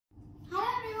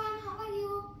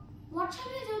what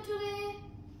shall we do today?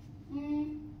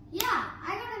 Yeah, I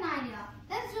got an idea.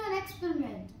 Let's do an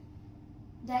experiment.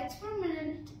 The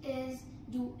experiment is,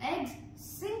 do eggs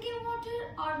sink in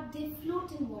water or they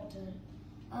float in water?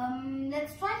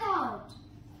 Let's try it out.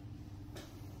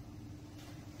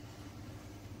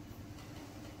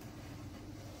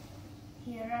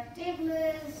 Here our table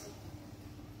is.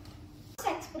 For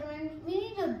this experiment, we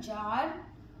need a jar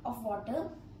of water.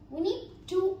 We need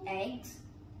 2 eggs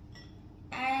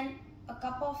and a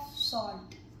cup of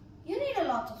salt. You need a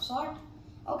lot of salt.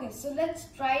 Okay, so let's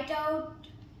try it out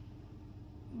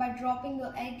by dropping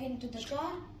the egg into the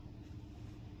jar.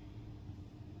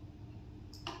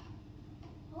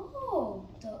 Oh,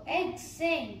 the egg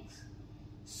sinks.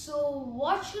 So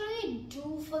what should we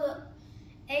do for the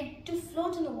egg to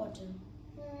float in the water?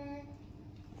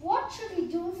 What should we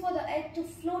do for the egg to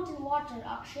float in water,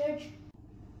 Akshaj?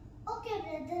 Okay,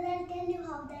 brother, I'll tell you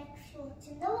how the egg floats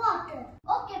in the water.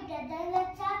 Okay, brother,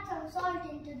 let's add some salt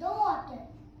into the water.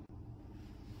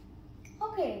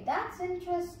 Okay, that's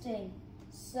interesting.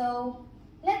 So,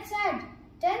 let's add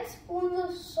 10 spoons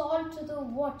of salt to the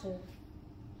water.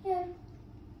 Here.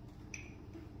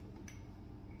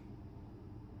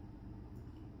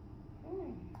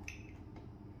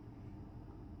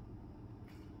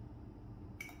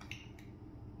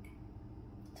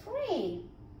 Three.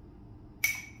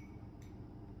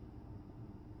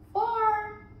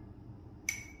 4.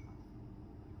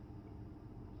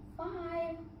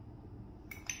 5.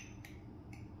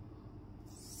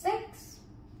 6.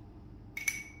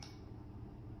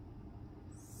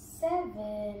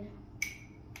 7.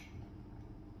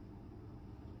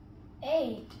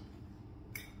 8.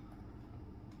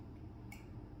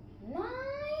 9.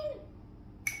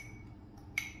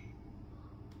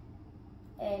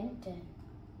 And 10.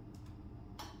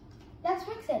 Let's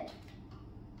mix it.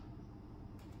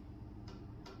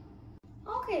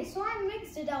 Okay, so I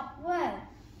mixed it up well.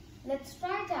 Let's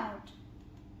try it out.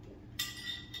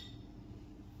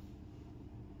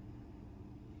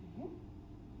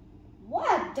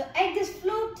 What? The egg is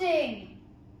floating.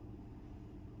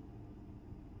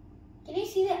 Can you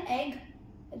see the egg?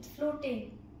 It's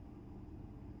floating.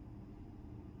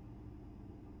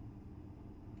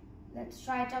 Let's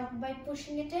try it out by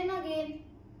pushing it in again.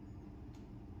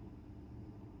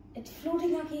 It's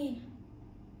floating again.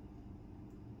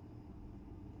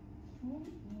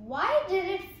 Why did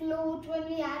it float when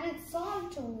we added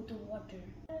salt to water?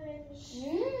 I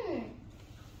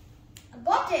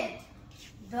got it.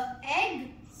 The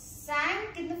egg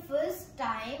sank in the first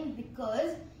time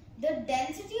because the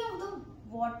density of the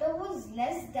water was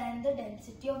less than the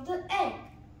density of the egg.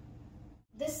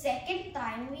 The second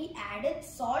time we added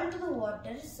salt to the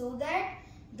water so that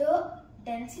the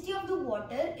density of the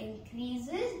water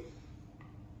increases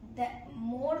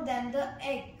more than the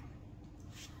egg.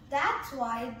 That's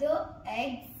why the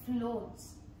egg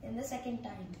floats in the second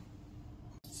time.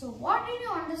 So what did you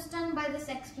understand by this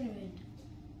experiment?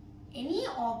 Any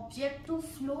object to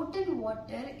float in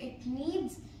water, it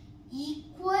needs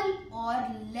equal or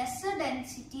lesser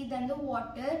density than the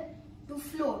water to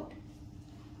float.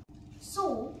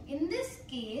 So in this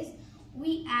case,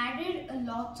 we added a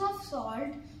lot of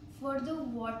salt for the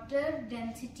water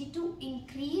density to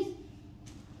increase.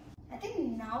 I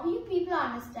think now you people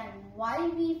understand why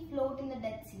we float in the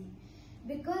Dead Sea.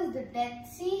 Because the Dead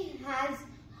Sea has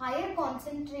higher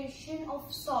concentration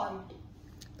of salt.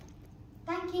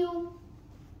 Thank you.